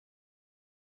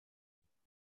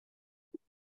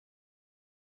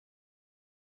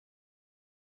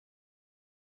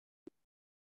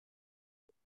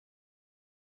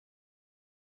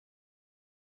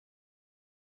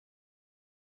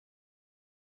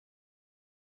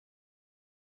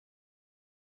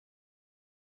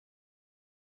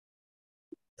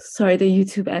Sorry, the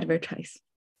YouTube advertise.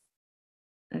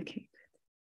 Okay.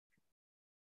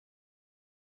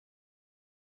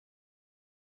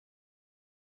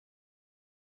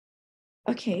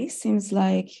 Okay, seems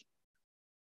like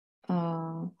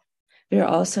we're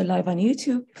also live on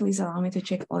YouTube. Please allow me to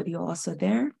check audio also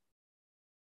there.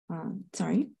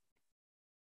 Sorry.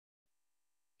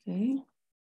 Okay.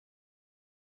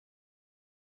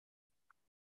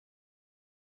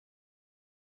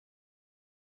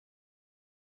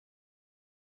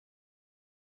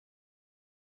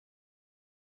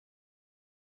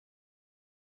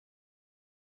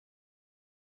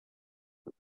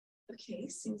 Okay,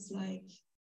 seems like,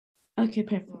 okay,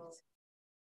 perfect.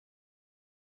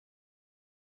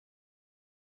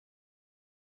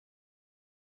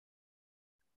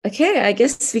 Okay, I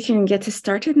guess we can get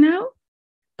started now.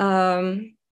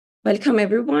 Welcome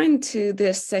everyone to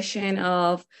this session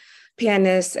of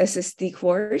PNS SSD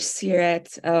course here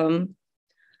at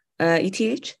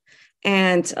ETH.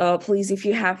 And please, if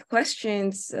you have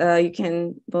questions, you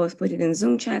can both put it in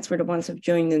Zoom chats for the ones who've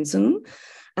joined in Zoom,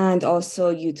 and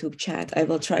also YouTube chat. I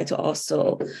will try to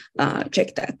also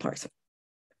check that part.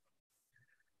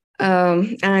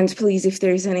 And please, if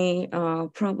there's any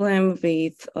problem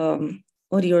with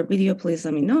audio or video, please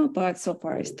let me know. But so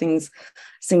far, things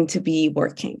seem to be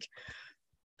working.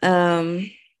 So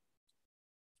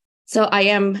I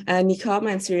am Nika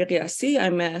Mansouri-Qiyasi.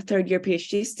 I'm a third-year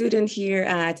PhD student here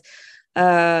at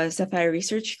Sapphire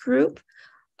Research Group.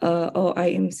 Oh, I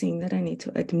am seeing that I need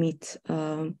to admit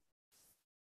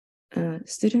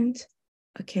student.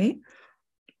 Okay.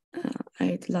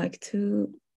 I'd like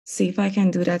to see if I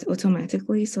can do that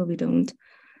automatically so we don't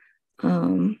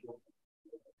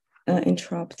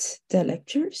interrupt the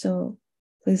lecture. So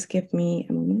please give me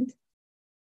a moment.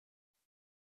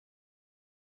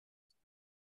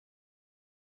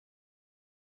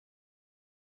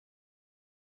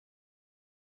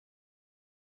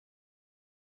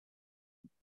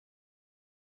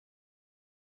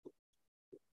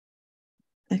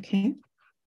 Okay.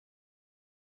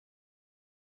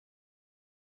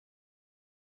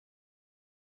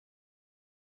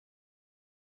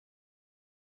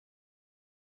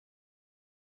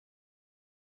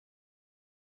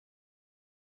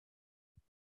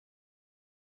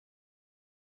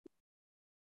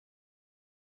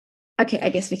 Okay, I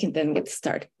guess we can then get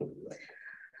started.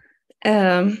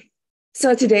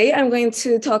 So today I'm going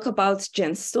to talk about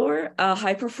GenStore, a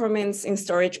high-performance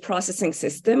in-storage processing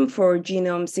system for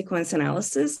genome sequence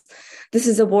analysis. This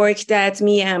is a work that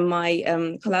me and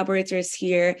my collaborators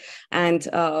here and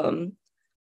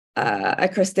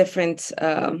across different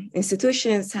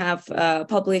institutions have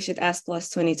published at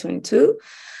ASPLOS 2022.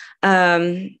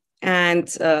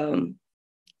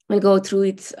 We'll go through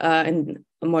it in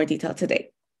more detail today.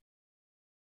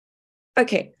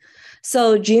 Okay,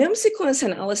 so genome sequence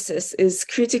analysis is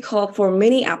critical for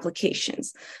many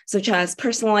applications, such as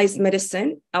personalized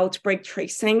medicine, outbreak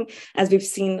tracing, as we've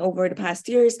seen over the past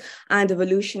years, and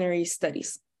evolutionary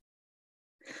studies.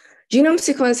 Genome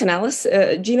sequence analysis,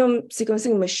 genome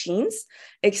sequencing machines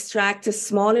extract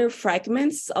smaller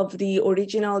fragments of the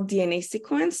original DNA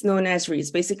sequence known as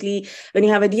reads. Basically, when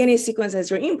you have a DNA sequence as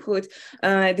your input,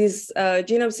 these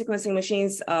genome sequencing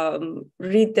machines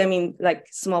read them in like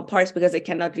small parts because they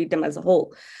cannot read them as a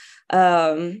whole.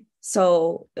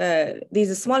 So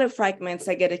these smaller fragments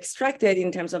that get extracted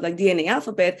in terms of like DNA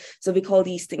alphabet, so we call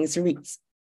these things reads.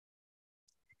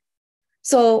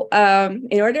 So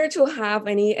in order to have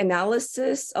any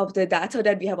analysis of the data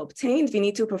that we have obtained, we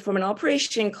need to perform an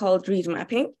operation called read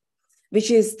mapping, which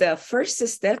is the first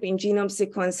step in genome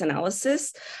sequence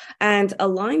analysis and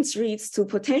aligns reads to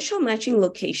potential matching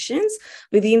locations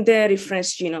within the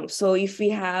reference genome. So if we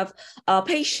have a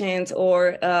patient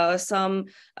or some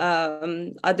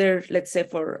other, let's say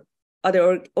for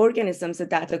other organisms, the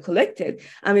data collected,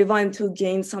 and we want to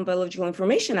gain some biological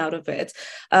information out of it,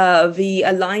 we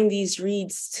align these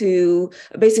reads to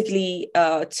basically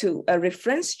to a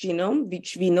reference genome,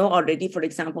 which we know already. For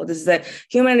example, this is a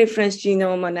human reference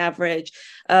genome on average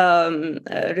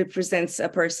represents a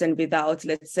person without,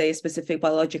 let's say, specific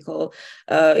biological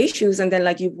issues. And then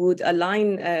like you would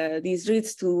align these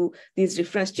reads to these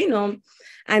reference genome.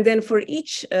 And then for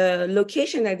each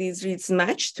location that these reads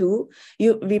match to,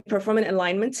 we perform an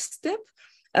alignment step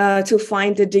to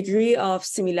find the degree of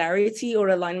similarity or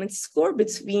alignment score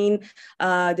between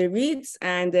the reads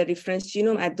and the reference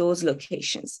genome at those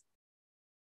locations.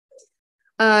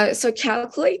 So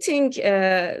calculating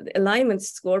alignment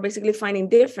score, basically finding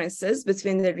differences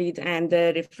between the read and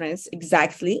the reference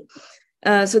exactly.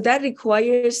 So that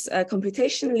requires a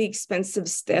computationally expensive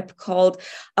step called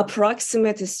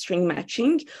approximate string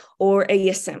matching, or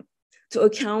ASM. to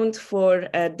account for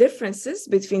differences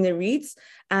between the reads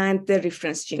and the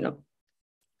reference genome.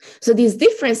 So these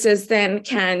differences then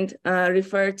can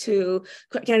represent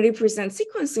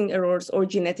sequencing errors or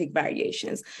genetic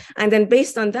variations. And then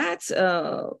based on that,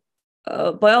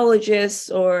 biologists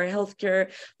or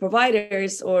healthcare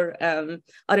providers or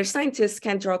other scientists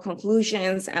can draw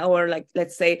conclusions or, like,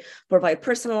 let's say, provide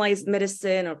personalized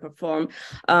medicine or perform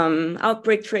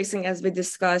outbreak tracing, as we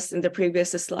discussed in the previous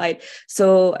slide.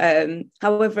 So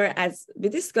however, as we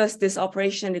discussed, this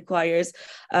operation requires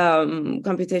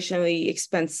computationally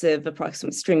expensive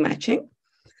approximate string matching.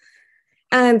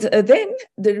 And then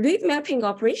the read mapping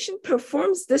operation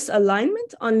performs this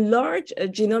alignment on large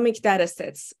genomic data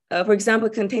sets, for example,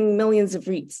 containing millions of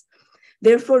reads.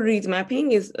 Therefore, read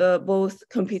mapping is both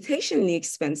computationally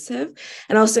expensive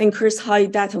and also incurs high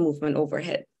data movement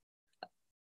overhead.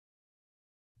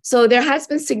 So there has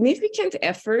been significant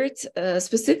effort,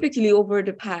 specifically over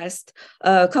the past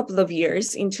couple of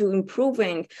years, into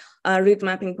improving read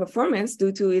mapping performance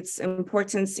due to its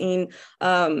importance in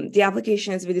the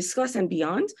applications we discussed and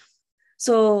beyond.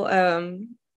 So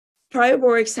prior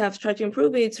works have tried to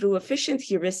improve it through efficient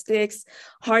heuristics,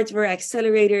 hardware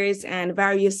accelerators, and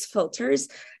various filters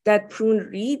that prune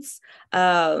reads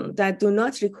that do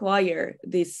not require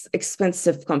this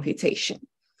expensive computation.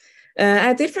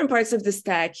 At different parts of the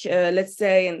stack, let's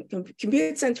say in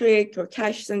compute-centric or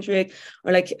cache-centric,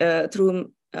 or like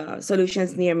through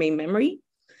solutions near main memory.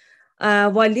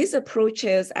 While these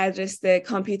approaches address the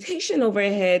computation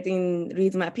overhead in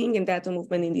read mapping and data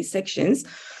movement in these sections,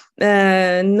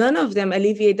 none of them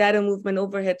alleviate data movement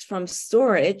overhead from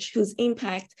storage, whose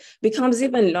impact becomes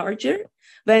even larger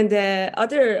when the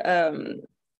other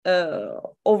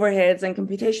overheads and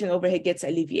computation overhead gets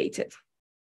alleviated.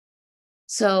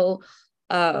 So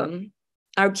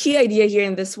our key idea here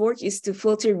in this work is to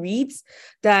filter reads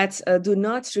that do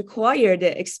not require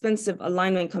the expensive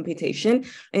alignment computation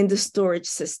in the storage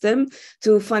system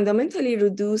to fundamentally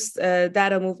reduce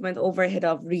data movement overhead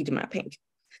of read mapping.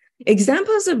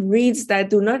 Examples of reads that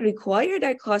do not require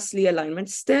that costly alignment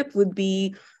step would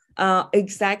be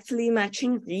exactly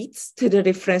matching reads to the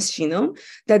reference genome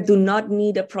that do not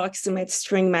need approximate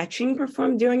string matching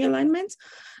performed during alignment,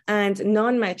 and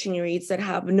non-matching reads that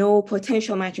have no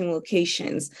potential matching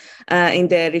locations in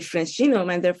the reference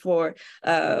genome, and therefore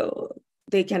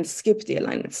they can skip the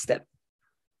alignment step.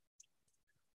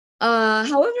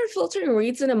 However, filtering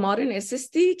reads in a modern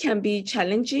SSD can be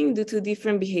challenging due to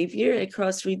different behavior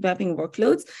across read mapping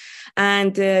workloads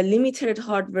and limited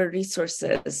hardware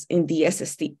resources in the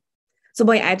SSD. So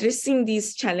by addressing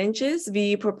these challenges,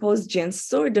 we propose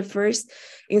GenStore, the first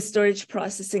in-storage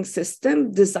processing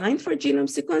system designed for genome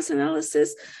sequence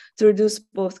analysis to reduce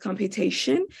both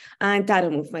computation and data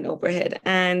movement overhead.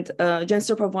 And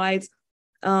GenStore provides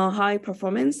high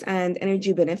performance and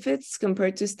energy benefits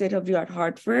compared to state-of-the-art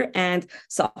hardware and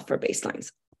software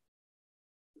baselines.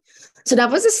 So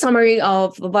that was a summary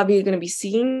of what we're going to be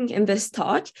seeing in this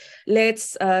talk.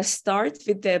 Let's start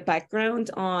with the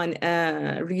background on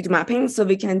read mapping so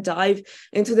we can dive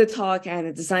into the talk and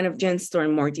the design of GenStore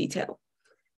in more detail.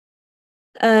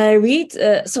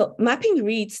 So mapping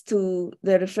reads to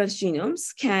the reference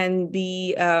genomes can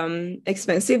be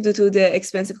expensive due to the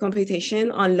expensive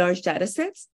computation on large data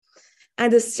sets.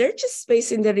 And the search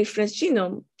space in the reference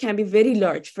genome can be very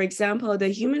large. For example, the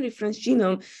human reference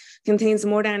genome contains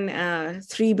more than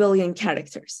 3 billion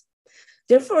characters.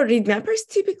 Therefore, read mappers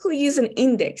typically use an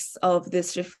index of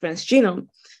this reference genome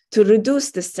to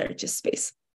reduce the search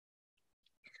space.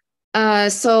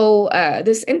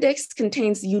 This index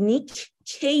contains unique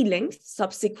K-length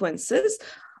subsequences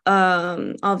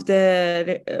of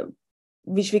the,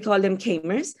 which we call them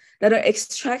K-mers, that are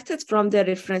extracted from the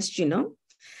reference genome.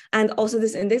 And also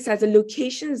this index has the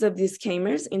locations of these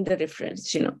K-mers in the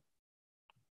reference genome.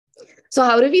 So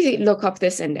how do we look up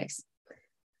this index?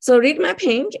 So read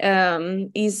mapping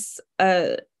is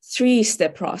a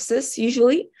three-step process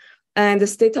usually. And the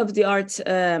state-of-the-art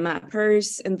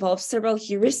mappers involve several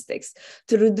heuristics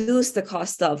to reduce the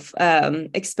cost of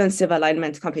expensive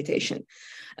alignment computation.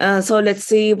 So let's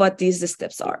see what these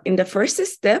steps are. In the first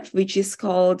step, which is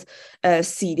called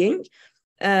seeding,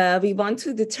 we want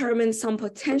to determine some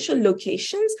potential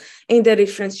locations in the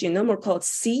reference genome, or called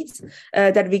seeds,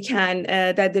 that we can,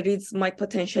 that the reads might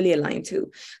potentially align to.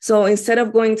 So instead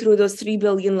of going through those 3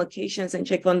 billion locations and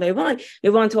check one by one, we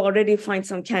want to already find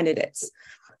some candidates.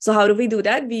 So how do we do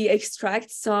that? We extract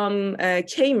some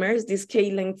K-mers, these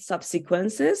K-length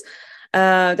subsequences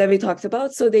that we talked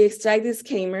about. So they extract these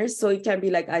K-mers. So it can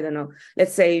be like, I don't know,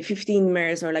 let's say 15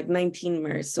 mers or like 19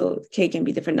 mers. So K can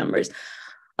be different numbers.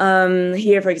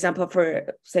 Here, for example,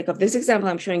 for sake of this example,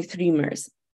 I'm showing 3 mers.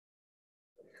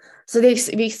 So we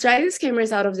extract these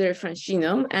k-mers out of the reference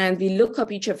genome, and we look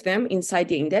up each of them inside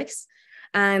the index.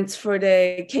 And for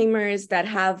the k-mers that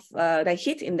have that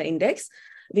hit in the index,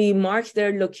 we mark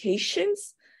their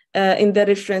locations in the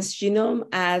reference genome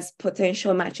as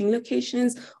potential matching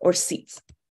locations or seeds.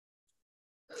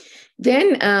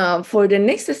 Then for the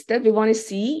next step, we want to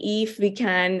see if we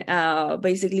can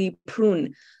basically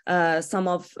prune some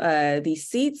of these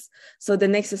seeds. So the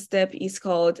next step is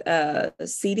called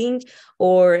seeding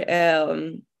or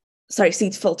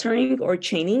seed filtering or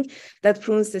chaining that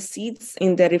prunes the seeds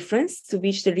in the reference to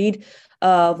which the read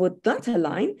would not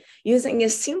align using a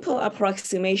simple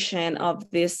approximation of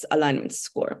this alignment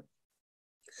score.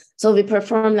 So we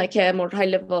perform like a more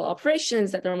high-level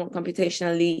operations that are more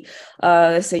computationally,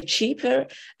 let's say, cheaper,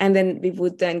 and then we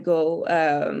would then go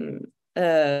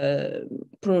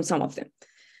prune some of them.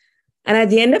 And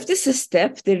at the end of this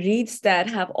step, the reads that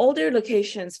have all their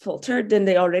locations filtered, then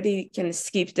they already can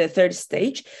skip the third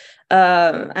stage,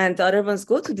 and the other ones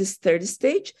go to this third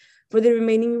stage for the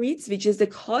remaining reads, which is the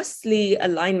costly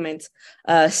alignment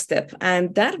step,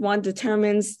 and that one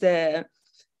determines the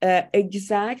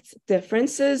exact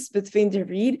differences between the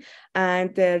read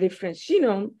and the reference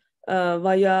genome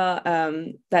via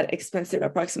that expensive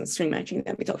approximate string matching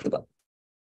that we talked about.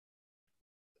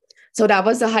 So that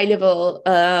was the high level,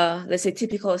 let's say,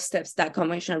 typical steps that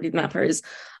conventional read mappers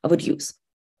would use.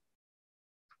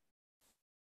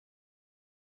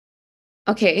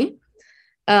 Okay,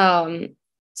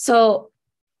 so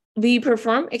we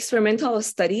perform experimental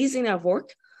studies in our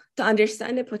work to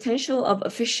understand the potential of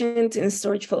efficient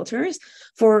storage filters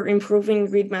for improving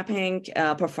read mapping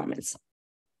performance.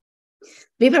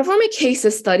 We perform a case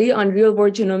study on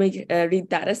real-world genomic read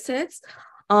datasets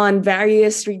on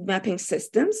various read mapping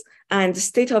systems and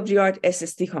state-of-the-art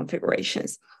SSD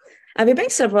configurations. And we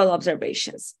make several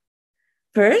observations.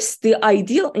 First, the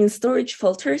ideal in-storage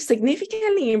filter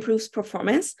significantly improves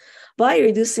performance by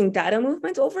reducing data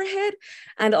movement overhead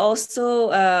and also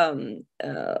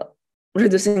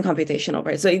reducing computation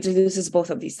overhead. So it reduces both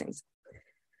of these things.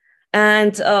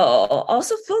 And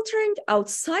also filtering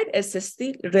outside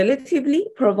SSD relatively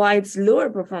provides lower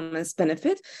performance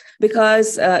benefit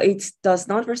because it does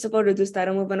not, first of all, reduce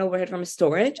data movement overhead from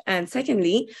storage. And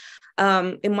secondly,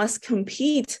 it must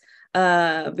compete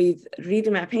with read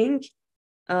mapping,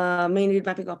 main read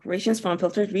mapping operations from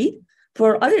filtered read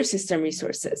for other system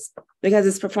resources because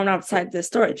it's performed outside the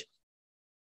storage.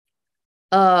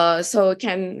 So it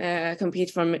can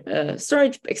compete from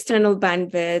storage, external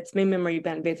bandwidth, main memory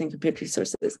bandwidth, and compute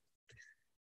resources.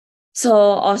 So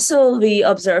also we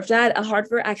observed that a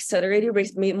hardware accelerator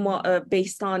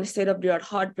based on state-of-the-art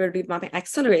hardware read mapping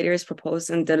accelerator is proposed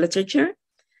in the literature.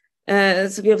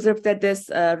 So we observed that this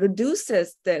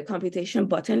reduces the computation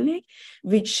bottleneck,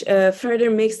 which further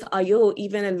makes I/O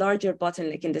even a larger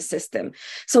bottleneck in the system.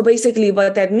 So basically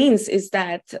what that means is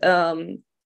that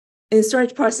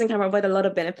in-storage parsing can provide a lot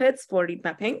of benefits for read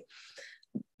mapping,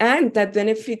 and that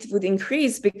benefit would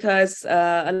increase because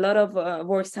a lot of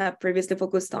works have previously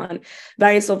focused on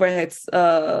various overheads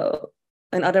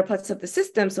and other parts of the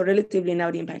system. So relatively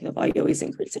now the impact of I/O is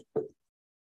increasing.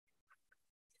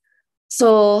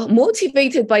 So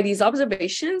motivated by these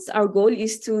observations, our goal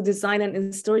is to design an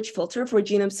in-storage filter for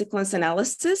genome sequence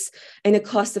analysis in a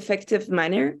cost-effective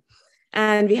manner.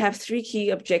 And we have three key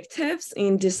objectives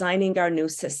in designing our new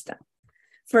system.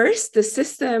 First, the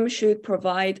system should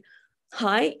provide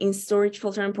high in-storage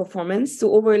filtering performance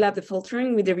to overlap the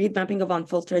filtering with the read mapping of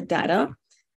unfiltered data.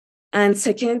 And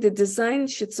second, the design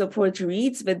should support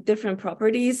reads with different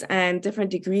properties and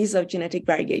different degrees of genetic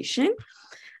variation.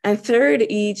 And third,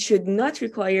 it should not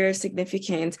require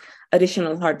significant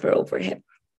additional hardware overhead.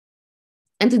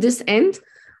 And to this end,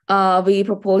 we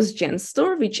propose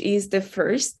GenStore, which is the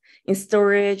first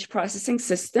in-storage processing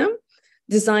system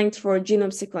designed for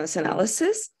genome sequence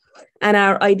analysis. And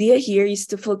our idea here is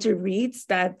to filter reads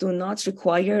that do not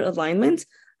require alignment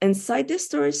inside the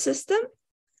storage system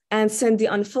and send the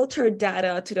unfiltered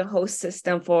data to the host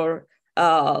system for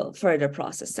further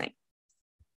processing.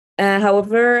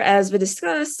 However, as we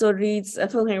discussed, so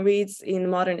filtering reads in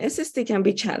modern SSD can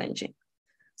be challenging.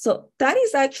 So that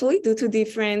is actually due to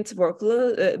different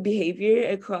workload behavior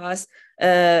across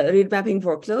read mapping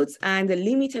workloads and the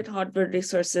limited hardware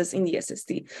resources in the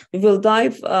SSD. We will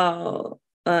dive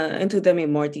into them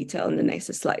in more detail in the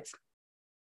next slides.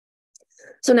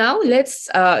 So now let's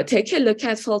take a look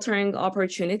at filtering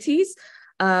opportunities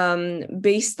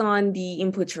based on the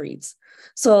input reads.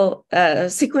 So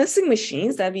sequencing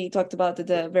machines that we talked about at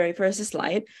the very first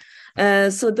slide,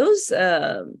 so those,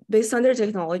 based on their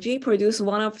technology, produce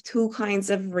one of two kinds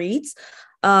of reads.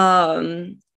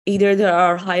 Either they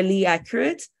are highly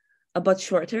accurate but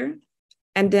shorter,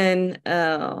 and then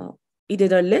either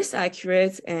they're less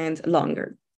accurate and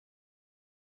longer.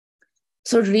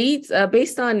 So reads,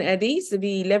 based on these,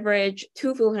 we leverage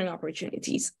two filtering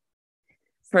opportunities.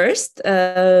 First,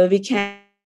 we can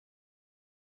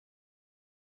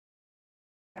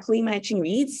exactly matching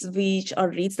reads, which are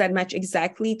reads that match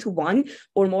exactly to one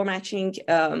or more matching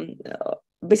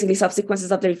basically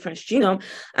subsequences of the reference genome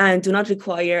and do not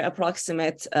require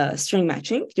approximate string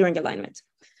matching during alignment.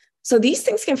 So these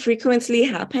things can frequently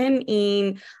happen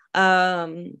in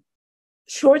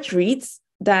short reads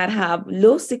that have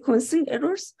low sequencing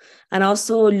errors and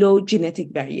also low genetic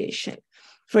variation.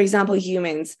 For example,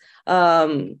 humans,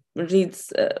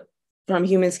 reads from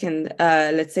humans can,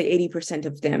 let's say 80%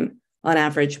 of them on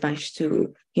average match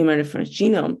to human reference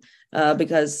genome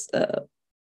because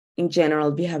in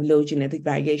general, we have low genetic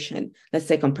variation, let's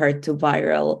say compared to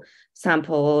viral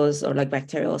samples or like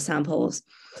bacterial samples.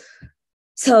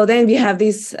 So then we have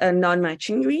these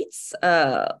non-matching reads.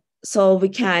 So we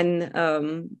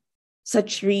can,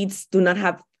 such reads do not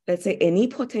have, let's say, any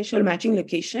potential matching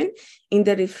location in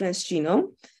the reference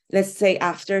genome. Let's say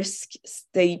after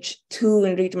stage 2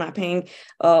 in read mapping,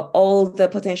 all the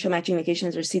potential matching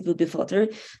locations received will be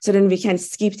filtered. So then we can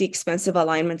skip the expensive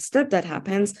alignment step that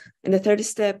happens in the third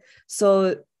step.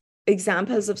 So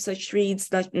examples of such reads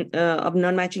that of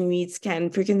non-matching reads can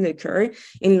frequently occur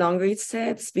in long read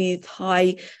sets with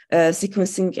high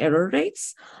sequencing error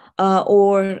rates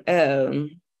or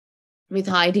with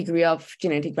high degree of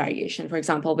genetic variation, for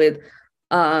example, with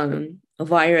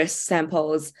virus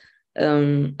samples,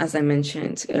 as I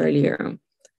mentioned earlier.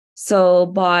 So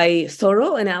by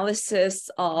thorough analysis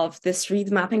of this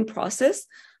read mapping process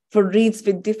for reads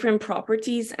with different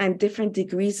properties and different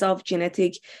degrees of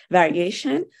genetic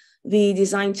variation, we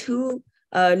designed two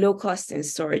low-cost and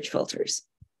storage filters.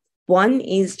 One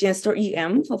is GenStore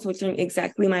EM for filtering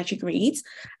exactly matching reads,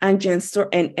 and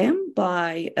GenStore NM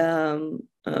by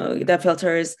that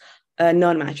filters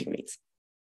non-matching reads.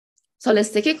 So let's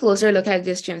take a closer look at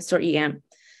this GenStore EM.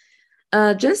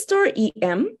 GenStore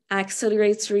EM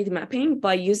accelerates read mapping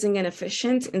by using an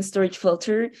efficient in-storage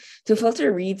filter to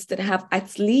filter reads that have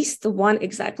at least one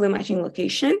exactly matching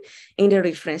location in the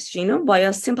reference genome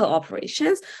via simple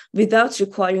operations without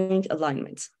requiring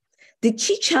alignment. The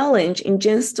key challenge in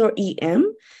GenStore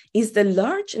EM is the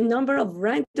large number of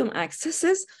random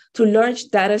accesses to large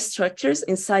data structures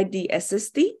inside the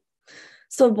SSD.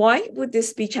 So why would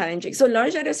this be challenging? So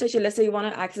large data structure, let's say you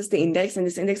want to access the index, and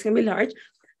this index can be large,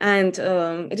 and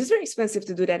it is very expensive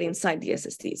to do that inside the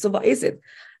SSD. So why is it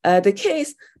the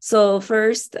case? So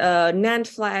first, NAND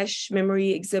flash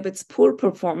memory exhibits poor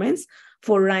performance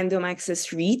for random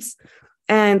access reads.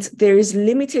 And there is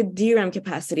limited DRAM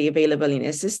capacity available in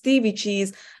SSD, which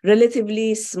is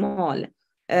relatively small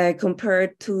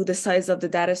compared to the size of the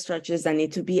data structures that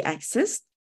need to be accessed.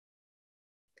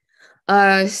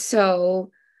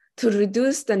 So to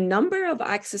reduce the number of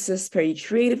accesses per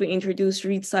each read, we introduced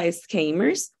read-sized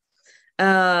k-mers.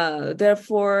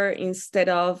 Therefore, instead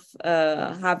of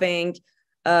having,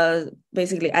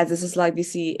 basically, as this is like we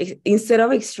see, instead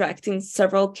of extracting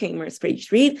several k-mers per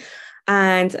each read,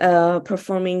 and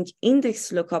performing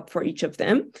index lookup for each of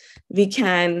them, we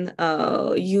can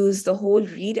use the whole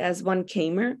read as one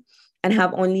k-mer and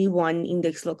have only one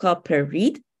index lookup per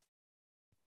read.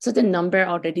 So the number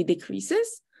already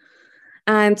decreases.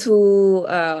 And to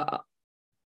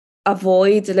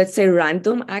avoid, let's say,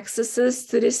 random accesses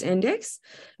to this index,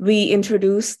 we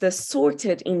introduce the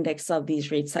sorted index of these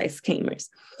read size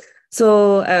k-mers.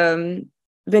 So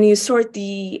when you sort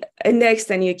the index,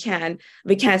 then we can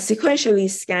sequentially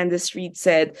scan this read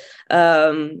set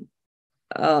to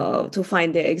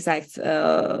find the exact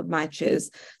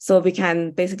matches. So we can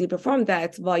basically perform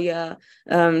that via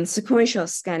sequential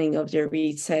scanning of the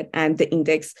read set and the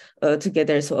index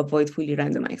together, so avoid fully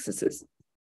random accesses.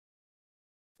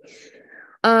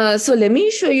 So let me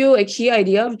show you a key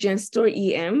idea of GenStore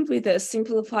EM with a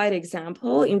simplified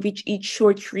example in which each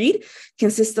short read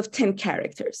consists of 10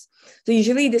 characters. So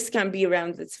usually this can be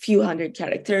around a few hundred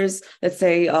characters, let's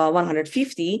say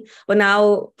 150. But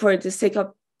now, for the sake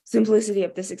of simplicity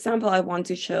of this example, I want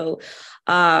to show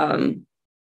a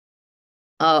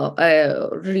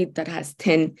read that has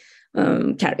 10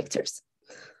 characters.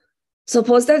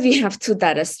 Suppose that we have two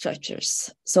data structures.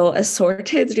 So a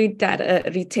sorted read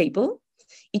table,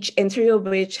 each entry of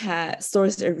which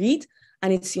stores a read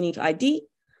and its unique ID,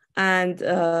 and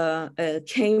a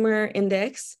k-mer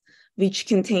index, which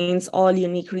contains all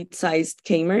unique read-sized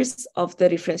k-mers of the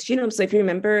reference genome. So if you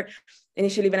remember,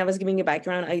 initially when I was giving a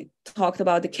background, I talked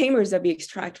about the k-mers that we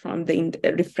extract from the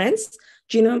reference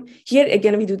genome. Here,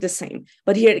 again, we do the same,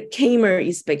 but here k-mer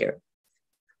is bigger.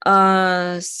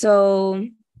 So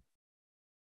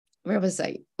where was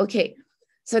I? Okay.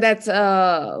 So that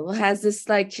has this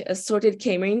like a sorted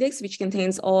k-mer index, which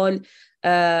contains all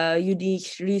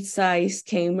unique read size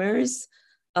k-mers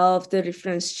of the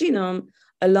reference genome,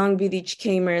 along with each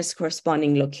k-mer's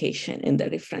corresponding location in the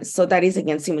reference. So that is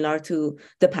again similar to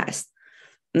the past.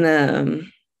 The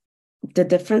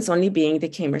difference only being the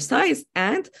k-mer size,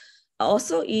 and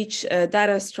also each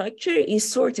data structure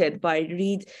is sorted by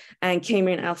read and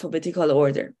k-mer in alphabetical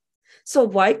order. So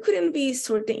why couldn't we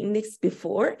sort the index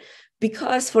before?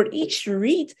 Because for each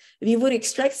read, we would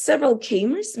extract several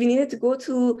k-mers. We needed to go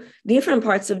to different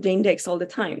parts of the index all the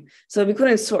time. So we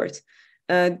couldn't sort,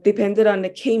 depended on the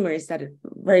k-mers that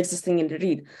were existing in the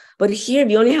read. But here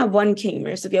we only have one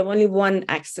k-mer, so we have only one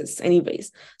access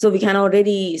anyways. So we can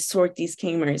already sort these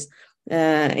k-mers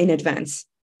in advance,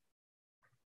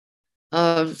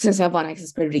 since we have one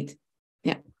access per read.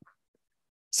 Yeah.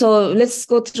 So let's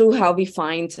go through how we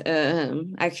find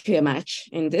actually a match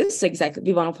in this. Exactly,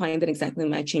 we want to find an exactly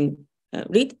matching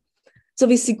read. So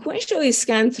we sequentially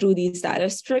scan through these data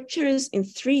structures in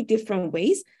 3 different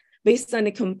ways based on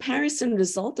the comparison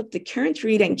result of the current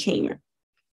read and k-mer.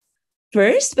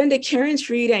 First, when the current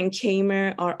read and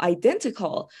k-mer are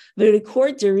identical, we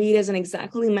record the read as an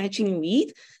exactly matching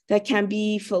read that can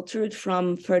be filtered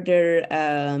from further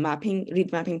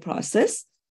read mapping process.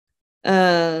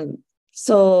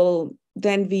 So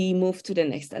then we move to the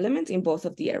next element in both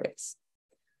of the arrays.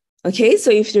 Okay,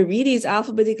 so if the read is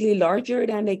alphabetically larger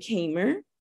than the k-mer,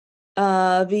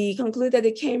 we conclude that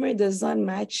the k-mer does not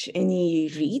match any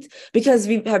read because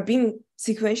we have been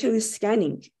sequentially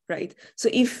scanning, right? So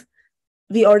if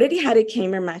we already had a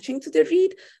k-mer matching to the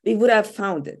read, we would have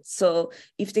found it. So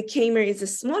if the k-mer is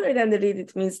smaller than the read,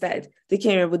 it means that the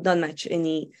k-mer would not match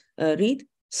any read.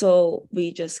 So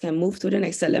we just can move to the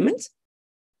next element.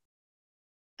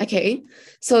 Okay,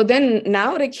 so then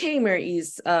now the k-mer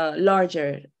is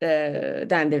larger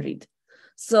than the read.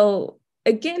 So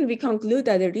again, we conclude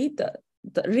that the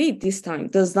read this time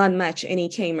does not match any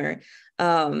k-mer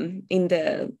in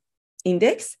the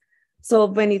index. So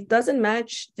when it doesn't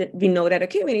match, we know that,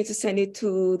 okay, we need to send it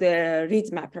to the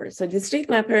read mapper. So this read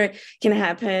mapper can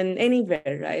happen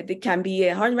anywhere, right? It can be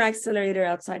a hardware accelerator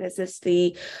outside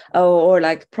SSD, or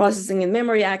like processing in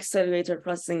memory accelerator,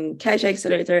 processing cache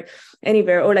accelerator,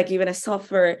 anywhere, or like even a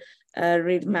software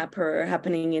read mapper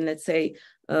happening in, let's say,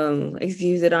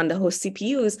 executed on the host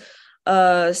CPUs.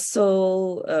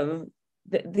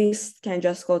 This can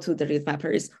just go to the read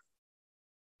mappers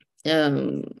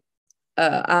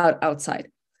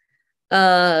outside.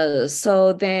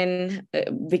 So then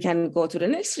we can go to the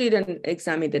next read and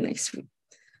examine the next read.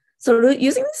 So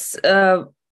using this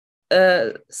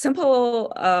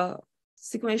simple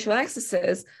sequential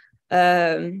accesses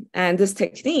and this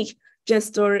technique,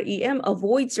 GenStore EM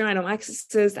avoids random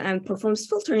accesses and performs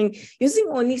filtering using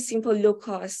only simple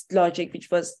low-cost logic, which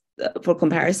was for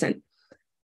comparison.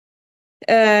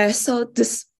 So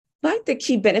despite the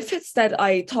key benefits that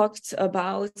I talked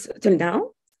about till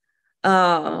now,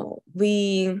 that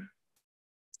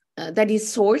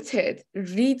is sorted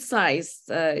read size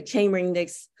k-mer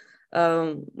index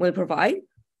will provide.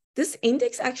 This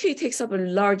index actually takes up a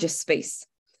larger space.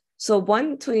 So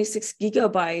 126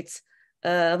 gigabytes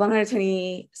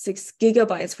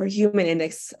for human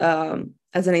index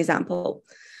as an example.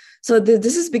 So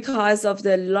this is because of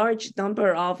the large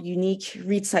number of unique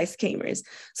read size k-mers.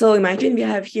 So imagine we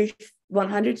have here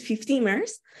 150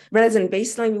 mers, whereas in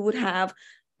baseline we would have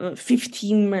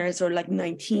 15 mers or like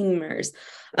 19 mers.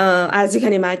 As you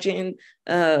can imagine,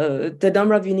 the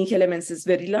number of unique elements is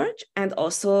very large, and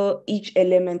also each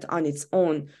element on its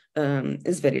own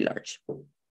is very large.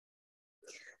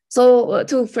 So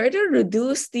to further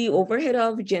reduce the overhead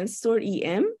of GenStore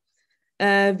EM,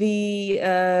 we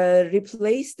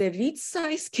replace the read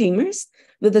size k-mers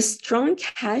with a strong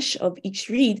cache of each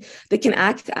read that can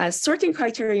act as sorting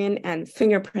criterion and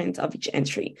fingerprint of each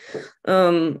entry.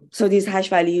 So these hash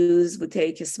values would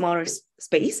take a smaller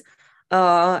space.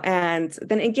 And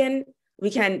then again,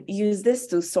 we can use this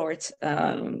to sort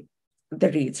the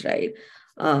reads, right?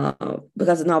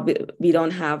 Because now we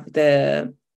don't have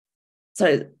to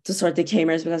sort the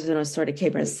k-mers, because we don't sort the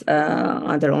k-mers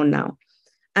on their own now.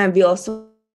 And we also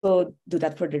do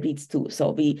that for the reads too.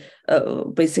 So we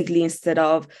basically, instead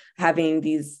of having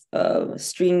these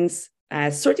strings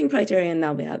as sorting criterion,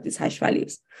 now we have these hash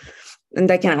values. And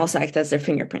that can also act as their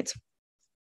fingerprint.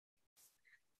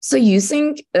 So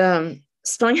using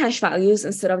strong hash values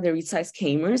instead of the read size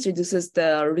k-mers reduces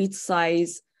the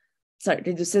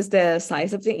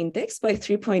size of the index by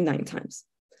 3.9 times.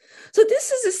 So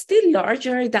this is still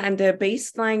larger than the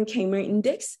baseline K-mer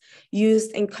index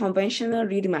used in conventional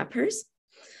read mappers.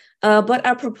 But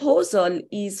our proposal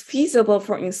is feasible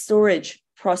for in-storage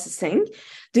processing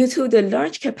due to the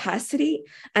large capacity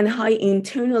and high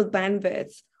internal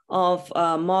bandwidth of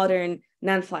modern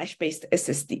NAND flash-based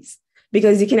SSDs,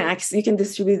 because you can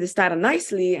distribute this data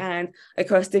nicely and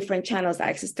across different channels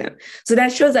access them. So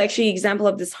that shows actually an example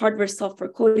of this hardware software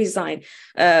co-design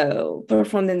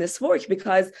performed in this work,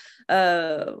 because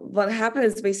what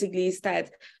happens basically is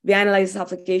that we analyze this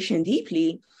application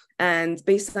deeply, and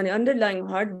based on the underlying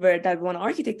hardware that we want to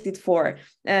architect it for,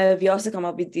 we also come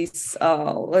up with these,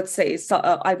 let's say,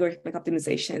 algorithmic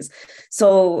optimizations.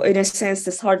 So in a sense,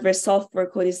 this hardware software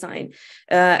co-design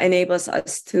enables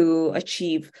us to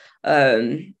achieve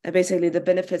basically the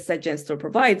benefits that GenStore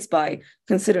provides by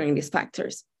considering these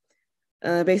factors.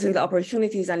 Basically, the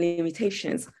opportunities and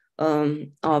limitations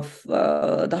of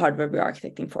the hardware we're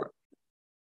architecting for.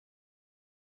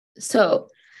 So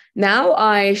now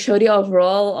I show the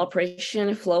overall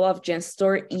operation flow of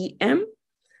GenStore EM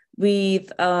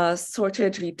with a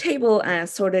sorted read table and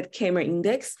sorted K-mer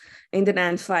index in the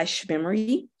NAND flash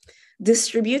memory,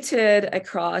 distributed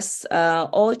across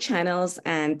all channels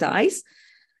and dies.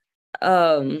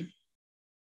 So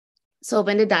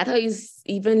when the data is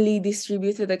evenly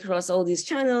distributed across all these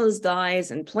channels, dies,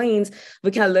 and planes,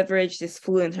 we can leverage this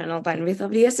full internal bandwidth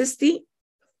of the SSD.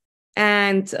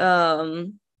 And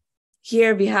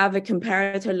here we have a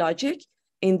comparator logic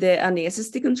on the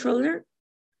SSD controller,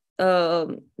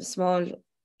 small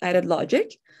added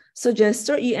logic. So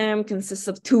GenStore EM consists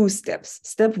of two steps.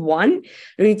 Step one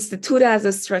reads the two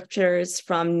data structures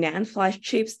from NAND flash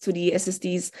chips to the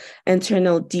SSD's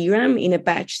internal DRAM in a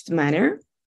batched manner.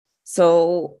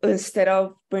 So instead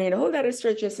of bringing the whole data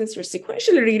structure, since we're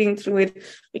sequentially reading through it,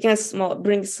 we can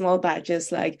bring small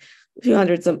batches, like a few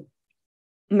hundreds of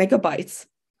megabytes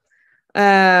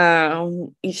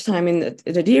each time in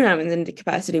the DRAM, and then the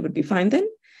capacity would be fine then.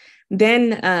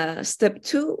 Then step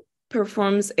two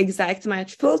performs exact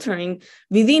match filtering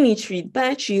within each read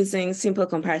batch using simple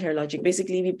comparator logic.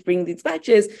 Basically, we bring these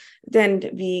batches, then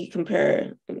we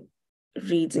compare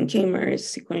reads and K-mers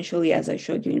sequentially, as I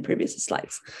showed you in previous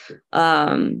slides.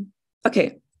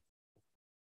 Okay.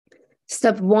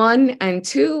 Step 1 and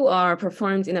 2 are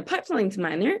performed in a pipelined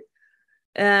manner.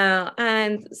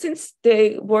 And since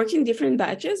they work in different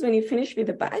batches, when you finish with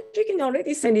the batch, you can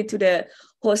already send it to the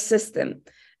host system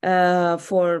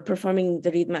for performing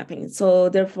the read mapping. So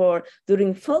therefore,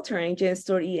 during filtering,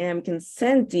 GenStore EM can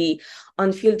send the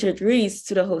unfiltered reads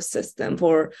to the host system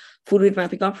for full read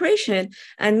mapping operation.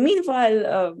 And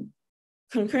meanwhile,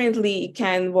 concurrently, it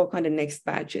can work on the next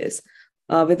batches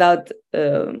without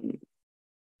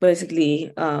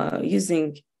basically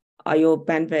using IO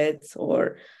bandwidth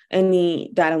or any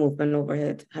data movement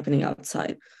overhead happening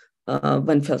outside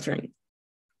when filtering.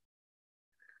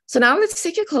 So now let's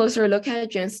take a closer look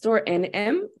at GenStore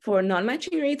NM for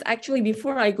non-matching reads. Actually,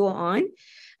 before I go on,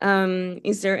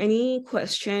 is there any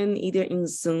question either in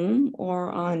Zoom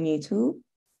or on YouTube?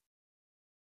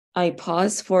 I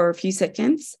pause for a few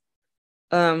seconds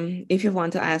if you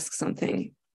want to ask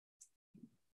something.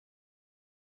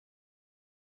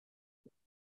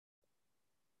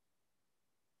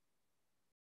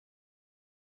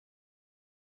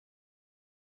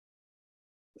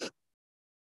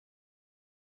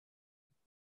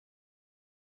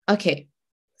 Okay,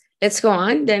 let's go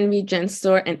on. Then we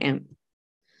GenStore NM.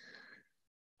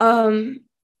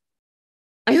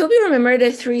 I hope you remember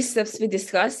the 3 steps we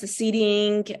discussed: the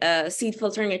seeding, seed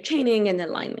filtering, and chaining, and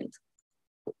alignment.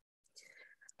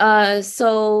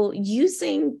 So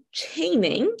using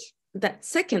chaining, that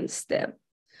second step,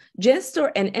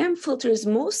 GenStore NM filters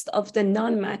most of the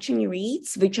non-matching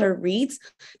reads, which are reads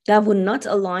that would not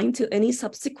align to any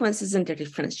subsequences in the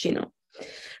reference genome.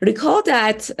 Recall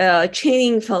that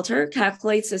chaining filter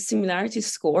calculates a similarity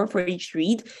score for each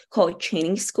read called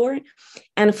chaining score,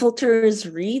 and filters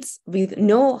reads with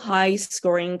no high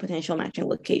scoring potential matching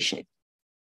location.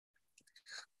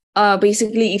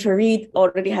 Basically, if a read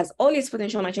already has all its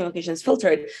potential matching locations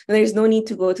filtered, then there's no need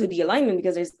to go to the alignment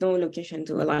because there's no location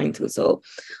to align to. So,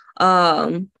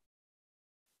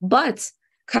 but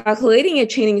calculating a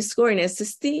chaining score in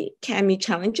SSD can be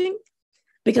challenging,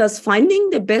 because finding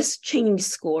the best chaining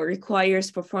score requires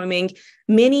performing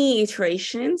many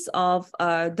iterations of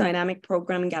a dynamic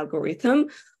programming algorithm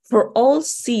for all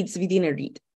seeds within a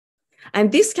read.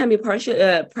 And this can be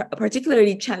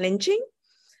particularly challenging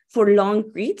for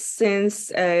long reads, since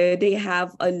they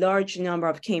have a large number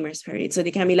of K-mers per read. So they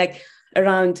can be like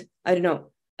around, I don't know,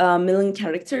 1 million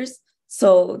characters.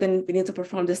 So then we need to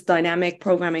perform this dynamic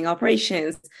programming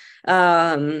operations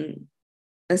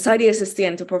inside the SSD,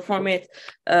 and to perform it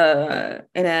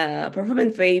in a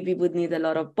performant way, we would need a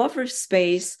lot of buffer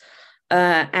space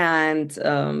and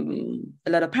a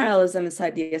lot of parallelism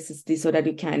inside the SSD so that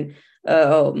you can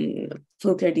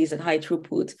filter these at high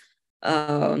throughput,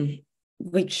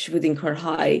 which would incur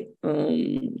high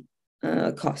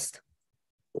cost.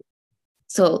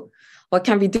 So what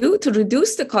can we do to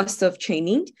reduce the cost of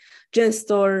chaining?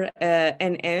 GenStore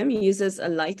NM uses a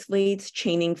lightweight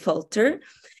chaining filter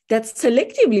that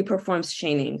selectively performs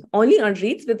chaining only on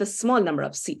reads with a small number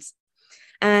of seeds,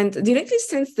 and directly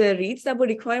sends the reads that would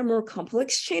require more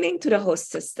complex chaining to the host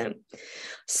system.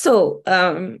 So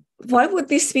why would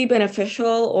this be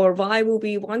beneficial, or why would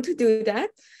we want to do that?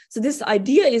 So this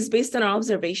idea is based on our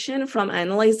observation from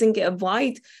analyzing a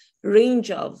wide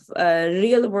range of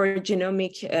real-world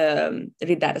genomic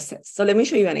read data sets. So let me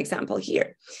show you an example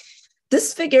here.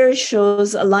 This figure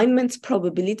shows alignment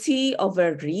probability of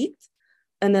a read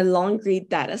in a long-read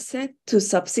data set to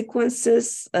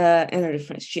subsequences in a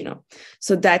reference genome.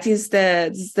 So that is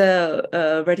the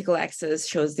vertical axis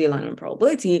shows the alignment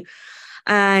probability.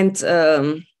 And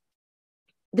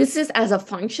this is as a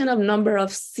function of number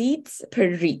of seeds per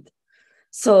read.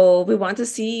 So we want to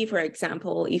see, for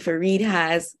example, if a read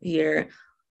has here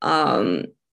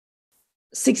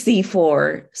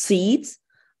 64 seeds,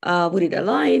 would it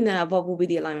align? What would be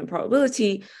the alignment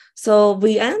probability? So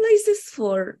we analyze this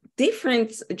for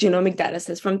different genomic data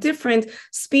sets from different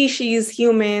species,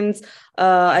 humans,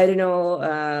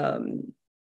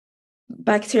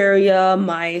 bacteria,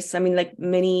 mice, like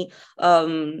many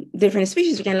different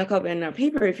species. You can look up in our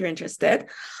paper if you're interested.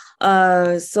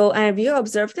 And we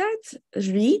observed that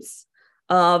reads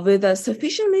with a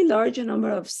sufficiently large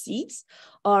number of seeds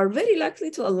are very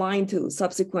likely to align to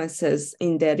subsequences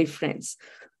in the reference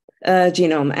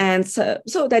genome. And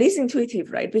so that is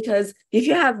intuitive, right? Because if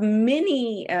you have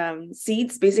many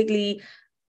seeds, basically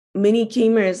many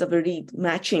chimeras of a read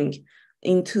matching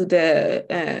into the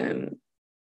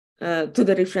to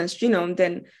the reference genome,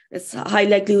 then it's high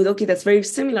likelihood, okay, that's very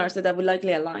similar, so that would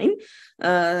likely align.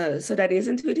 So that is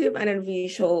intuitive. And then we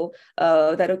show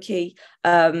that, okay,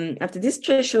 after this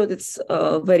threshold, it's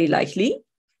very likely.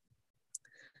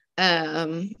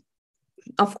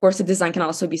 Of course, the design can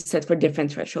also be set for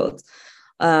different thresholds,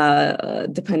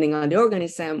 depending on the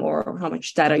organism or how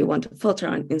much data you want to filter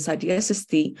on inside the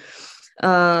SSD.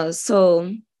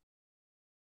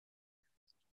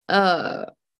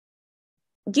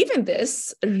 Given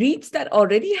this, reads that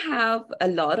already have a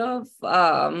lot of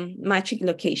matching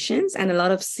locations and a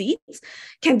lot of seeds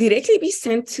can directly be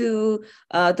sent to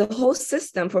the host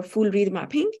system for full read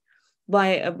mapping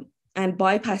and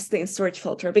bypass the in-storage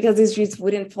filter, because these reads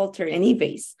wouldn't filter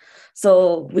anyways.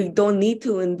 So we don't need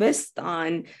to invest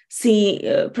on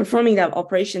performing that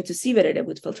operation to see whether they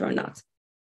would filter or not.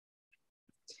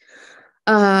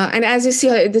 And as you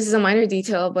see, this is a minor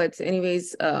detail, but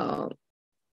anyways,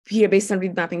 here, based on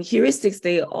read mapping heuristics,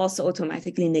 they also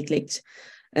automatically neglect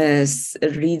reads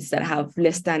that have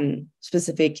less than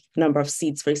specific number of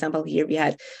seeds. For example, here we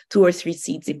had 2 or 3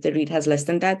 seeds. If the read has less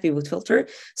than that, we would filter.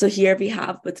 So here we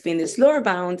have between this lower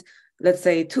bound, let's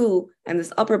say 2, and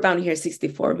this upper bound here,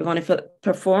 64. We want to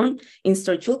perform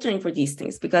in-storage filtering for these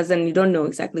things, because then you don't know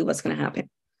exactly what's going to happen.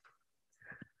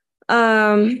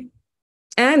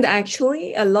 And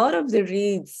actually, a lot of the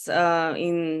reads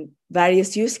in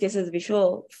various use cases we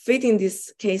show fit in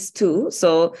this case too.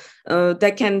 So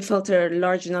that can filter a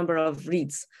large number of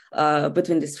reads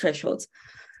between these thresholds.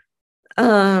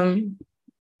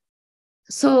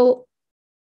 So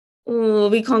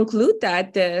we conclude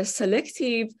that the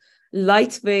selective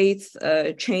lightweight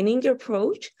chaining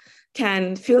approach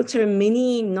can filter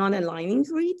many non-aligning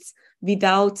reads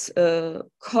without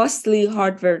costly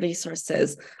hardware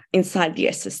resources inside the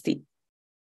SSD.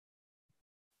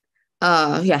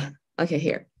 Okay,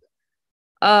 here.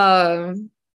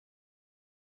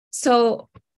 So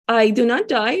I do not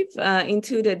dive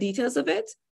into the details of it,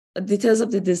 details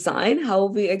of the design, how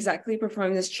we exactly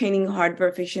perform this chaining hardware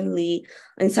efficiently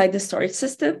inside the storage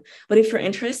system. But if you're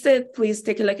interested, please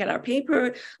take a look at our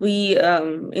paper. We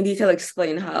in detail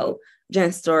explain how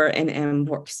GenStore NM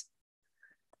works.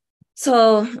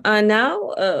 So now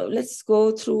let's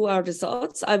go through our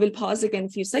results. I will pause again a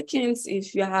few seconds.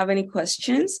 If you have any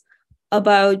questions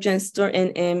about GenStore,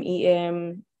 NM,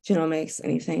 EM, genomics,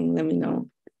 anything, let me know.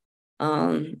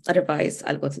 Otherwise,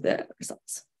 I'll go to the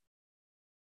results.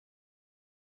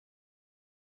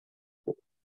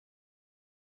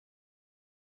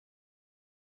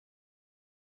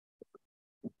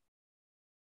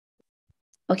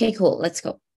 Okay, cool, let's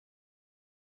go.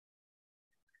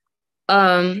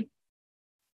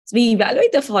 We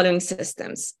evaluate the following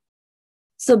systems.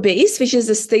 So BASE, which is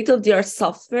the state-of-the-art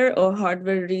software or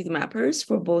hardware read mappers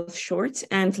for both short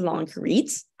and long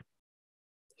reads,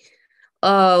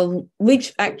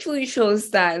 which actually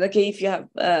shows that, okay, if you have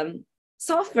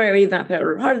software read mapper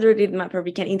or hardware read mapper,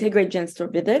 we can integrate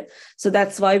GenStore with it. So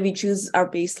that's why we choose our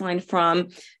baseline from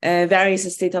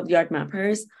various state-of-the-art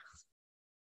mappers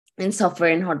in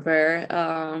software and hardware,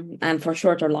 and for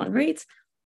short or long reads.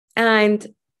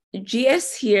 And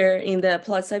GS here in the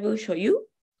plots I will show you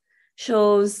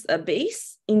shows a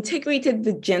base integrated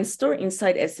with GenStore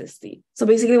inside SSD. So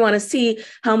basically we want to see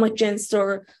how much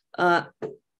GenStore, how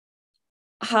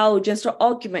GenStore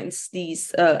augments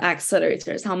these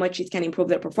accelerators, how much it can improve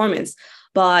their performance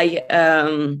by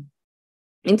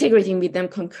integrating with them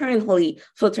concurrently,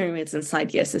 filtering it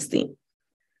inside the SSD.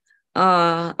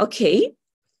 Okay.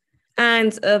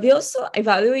 And we also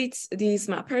evaluate these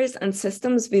mappers and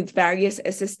systems with various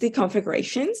SSD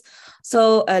configurations.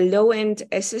 So a low-end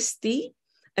SSD,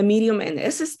 a medium-end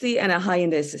SSD, and a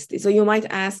high-end SSD. So you might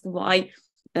ask, why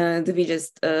do we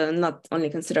just not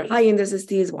only consider high-end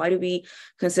SSDs? Why do we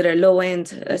consider low-end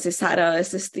SATA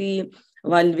SSD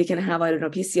while we can have, I don't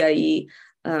know, PCIe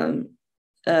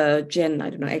Gen, I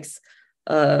don't know, X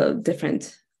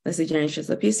different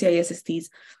generations of PCIe SSDs?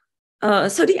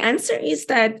 So the answer is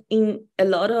that in a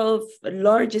lot of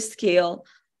large scale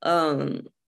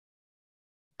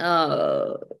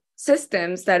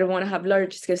systems that want to have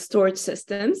large scale storage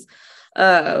systems,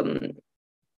 currently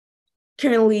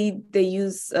they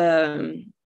use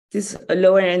these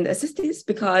lower end SSDs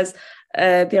because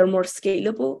they are more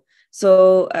scalable.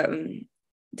 So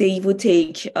they would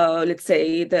take, let's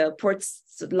say, the ports,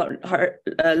 a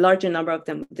larger number of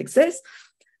them would exist.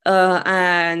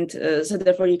 So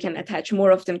therefore you can attach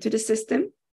more of them to the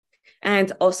system,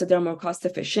 and also they're more cost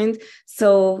efficient.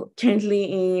 So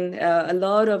currently in a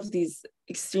lot of these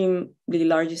extremely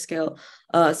large scale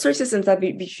storage systems that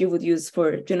which you would use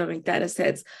for genomic data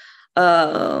sets,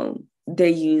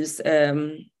 they use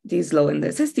these low-end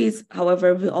SSDs.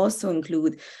 However, we also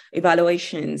include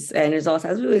evaluations and results,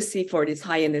 as we will see, for these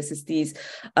high-end SSDs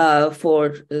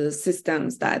for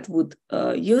systems that would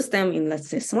use them in, let's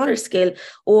say, smaller scale,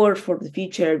 or for the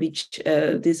future, which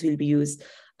this will be used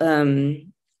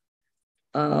in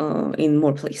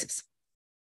more places.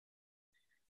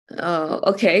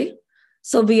 Okay.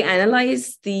 So we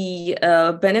analyzed the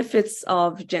benefits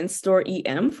of GenStore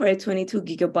EM for a 22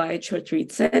 gigabyte short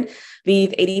read set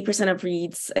with 80% of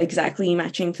reads exactly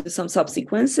matching to some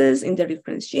subsequences in the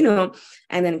reference genome,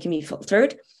 and then can be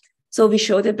filtered. So we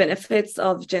show the benefits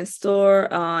of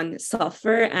GenStore on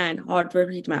software and hardware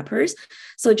read mappers.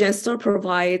 So GenStore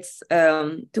provides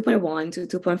 2.1 to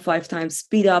 2.5 times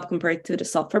speed up compared to the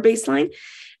software baseline,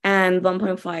 and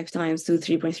 1.5 times to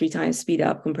 3.3 times speed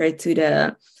up compared to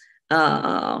the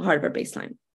hardware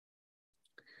baseline.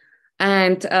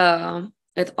 And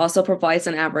it also provides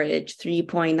an average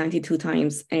 3.92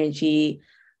 times energy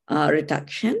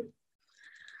reduction.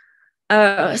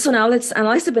 So now let's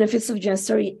analyze the benefits of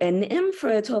GenStore NM for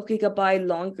a 12 gigabyte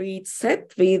long read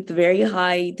set with very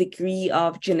high degree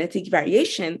of genetic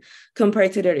variation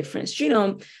compared to the reference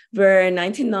genome, where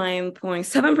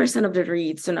 99.7% of the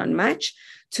reads do not match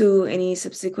to any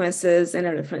subsequences in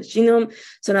a reference genome.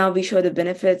 So now we show the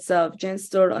benefits of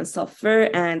GenStore on software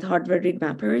and hardware read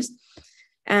mappers.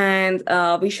 And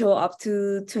we show up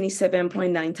to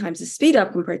 27.9 times the speed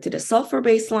up compared to the software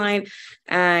baseline,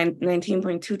 and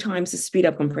 19.2 times the speed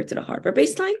up compared to the hardware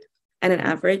baseline, and an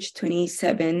average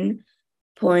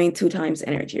 27.2 times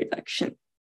energy reduction.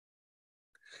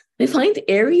 We find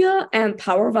area and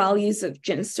power values of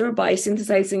GenStore by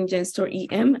synthesizing GenStore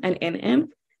EM and NM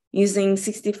using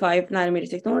 65 nanometer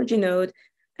technology node,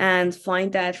 and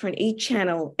find that for an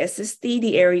 8-channel SSD,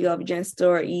 the area of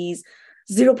GenStore is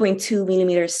 0.2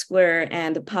 millimeters square,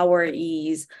 and the power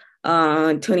is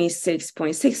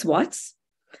 26.6 watts.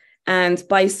 And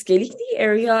by scaling the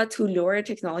area to lower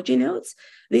technology nodes,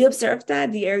 we observed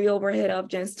that the area overhead of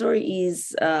GenStore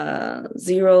is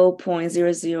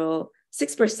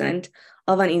 0.006%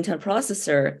 of an Intel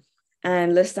processor,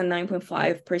 and less than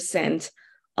 9.5%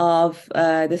 of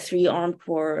the 3 ARM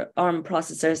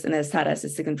processors in a SATA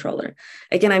SSD controller.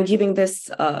 Again, I'm giving this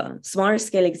smaller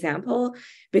scale example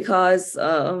because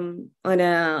on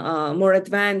a more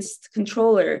advanced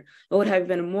controller, we would have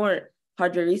even more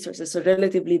hardware resources. So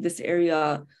relatively, this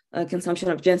area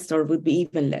consumption of GenStore would be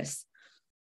even less.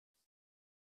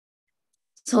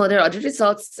 So there are other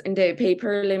results in the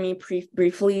paper. Let me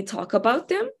briefly talk about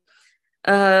them.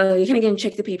 You can again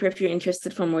check the paper if you're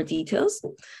interested for more details.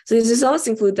 So these results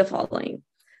include the following: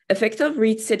 effective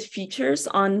read set features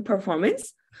on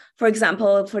performance. For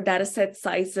example, for data set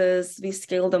sizes, we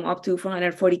scaled them up to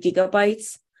 440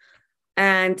 gigabytes.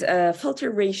 And filter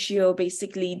ratio,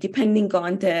 basically, depending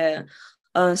on the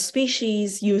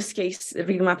species, use case,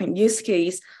 read mapping use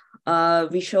case,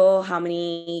 we show how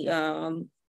many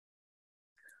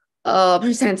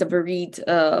percent of a read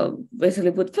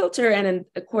basically would filter, and then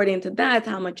according to that,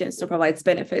 how much Genstore provides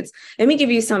benefits. Let me give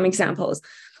you some examples.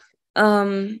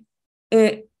 We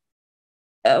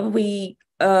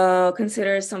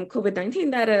consider some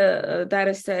COVID-19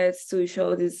 data sets to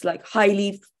show this like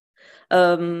highly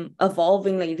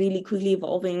evolving, like really quickly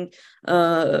evolving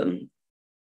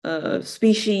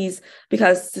species,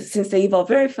 because since they evolve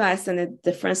very fast, and the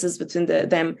differences between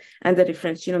them and the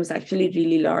different genomes is actually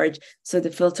really large. So the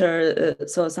filter,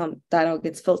 so some data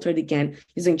gets filtered again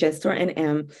using Genstore and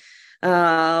M.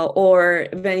 Or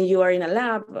when you are in a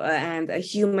lab and a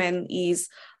human is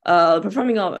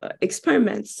performing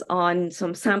experiments on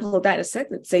some sample data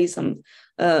set, let's say some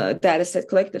data set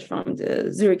collected from the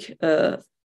Zürich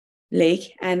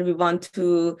lake, and we want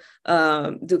to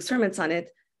do experiments on it.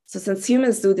 So since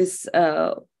humans do this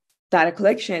data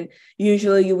collection,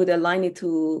 usually you would align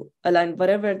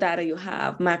whatever data you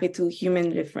have, map it to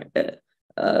human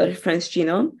reference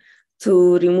genome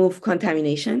to remove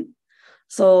contamination.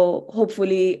 So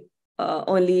hopefully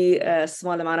only a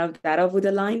small amount of data would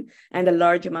align, and a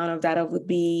large amount of data would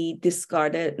be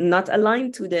discarded, not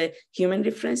aligned to the human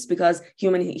reference, because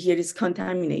human here is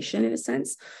contamination in a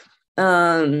sense.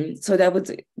 So that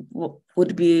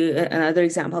would be another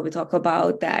example we talk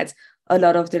about, that a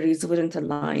lot of the reads wouldn't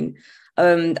align.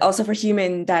 Also for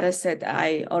human data set,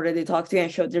 I already talked to you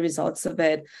and showed the results of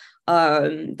it,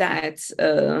 that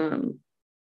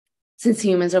since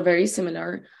humans are very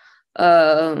similar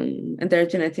in their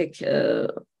genetic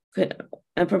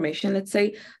information, let's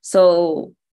say,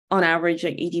 so on average,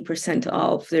 like 80%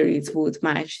 of the reads would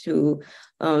match to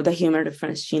the human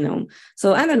reference genome.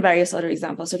 So, and then various other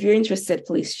examples. So if you're interested,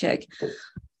 please check.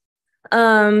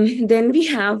 Then we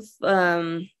have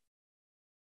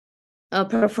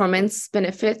performance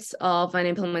benefits of an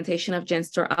implementation of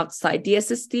Genstore outside the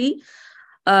SSD,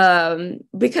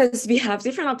 because we have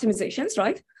different optimizations,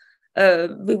 right?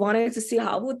 We wanted to see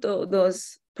how would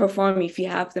those perform if you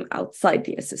have them outside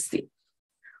the SSD.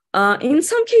 In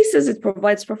some cases, it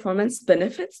provides performance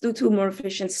benefits due to more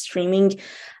efficient streaming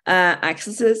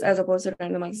accesses as opposed to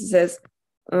random accesses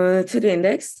to the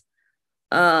index.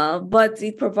 But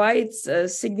it provides a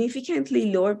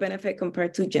significantly lower benefit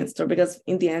compared to Genstore, because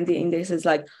in the end, the index is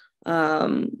like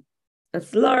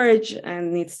it's large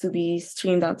and needs to be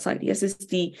streamed outside the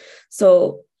SSD.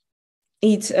 So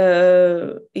it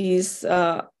is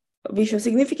we show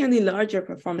significantly larger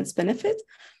performance benefit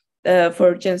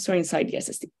for Genstore inside the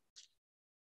SSD.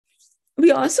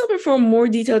 We also perform more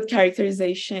detailed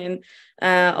characterization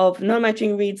of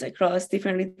non-matching reads across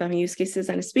different read mapping use cases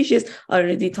and species. I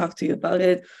already talked to you about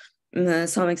it,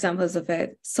 some examples of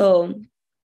it. So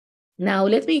now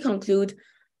let me conclude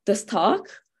this talk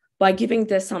by giving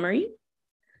the summary.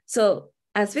 So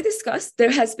as we discussed,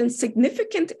 there has been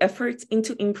significant effort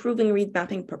into improving read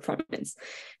mapping performance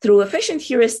through efficient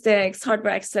heuristics,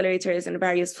 hardware accelerators, and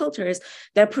various filters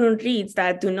that prune reads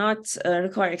that do not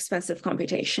require expensive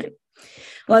computation.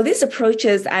 While these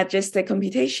approaches address the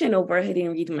computation overhead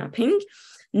in read mapping,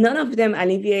 none of them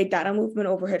alleviate data movement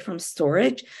overhead from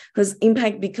storage, because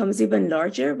impact becomes even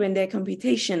larger when the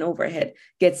computation overhead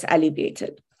gets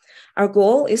alleviated. Our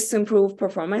goal is to improve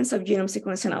performance of genome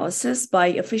sequence analysis by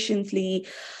efficiently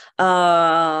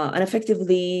and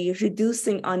effectively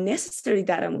reducing unnecessary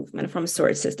data movement from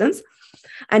storage systems.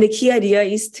 And the key idea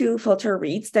is to filter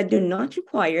reads that do not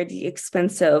require the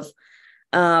expensive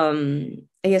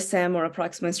ASM or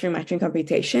approximate stream matching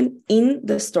computation in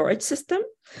the storage system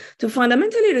to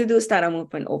fundamentally reduce data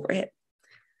movement overhead.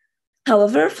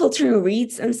 However, filtering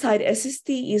reads inside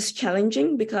SSD is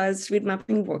challenging because read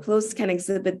mapping workloads can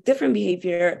exhibit different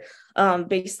behavior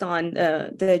based on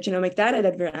the genomic data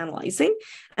that we're analyzing,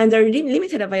 and there are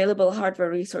limited available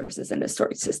hardware resources in the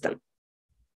storage system.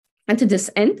 And to this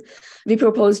end, we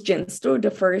propose Genstore,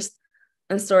 the first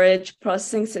storage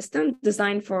processing system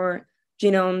designed for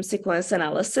genome sequence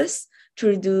analysis to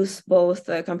reduce both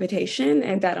computation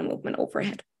and data movement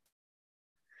overhead.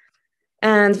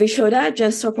 And we show that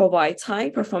Genstore provides high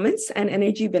performance and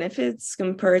energy benefits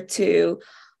compared to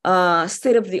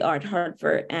state-of-the-art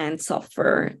hardware and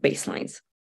software baselines.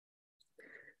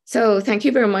 So thank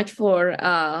you very much for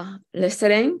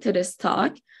listening to this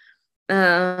talk.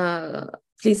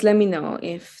 Please let me know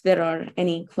if there are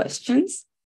any questions.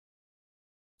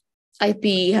 I'd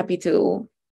be happy to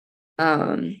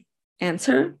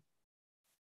answer.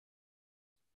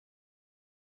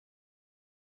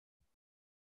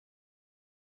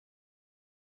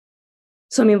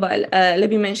 So meanwhile, let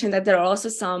me mention that there are also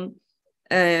some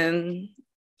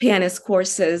PNS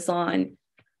courses on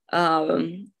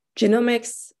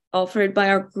genomics offered by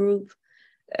our group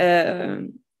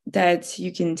that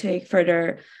you can take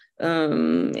further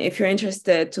if you're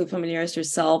interested to familiarize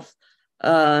yourself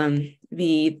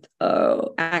with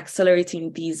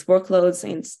accelerating these workloads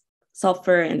in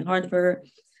software and hardware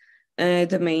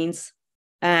domains,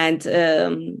 and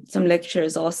some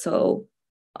lectures also,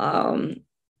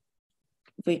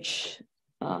 which,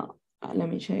 let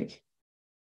me check.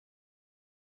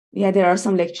 Yeah, there are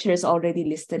some lectures already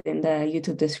listed in the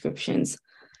YouTube descriptions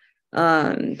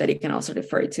that you can also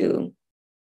refer to.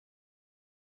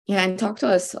 Yeah, and talk to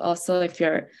us also if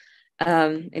you're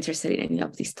interested in any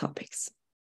of these topics.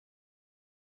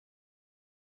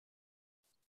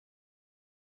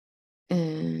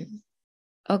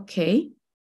 Okay.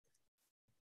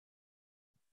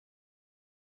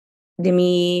 Let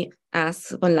me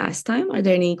ask one last time. Are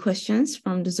there any questions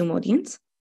from the Zoom audience?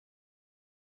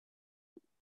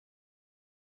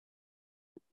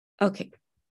 Okay.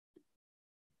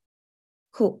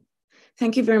 Cool.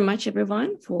 Thank you very much,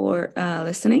 everyone, for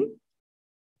listening.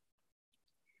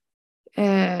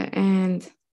 And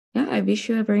yeah, I wish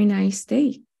you a very nice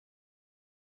day.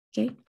 Okay.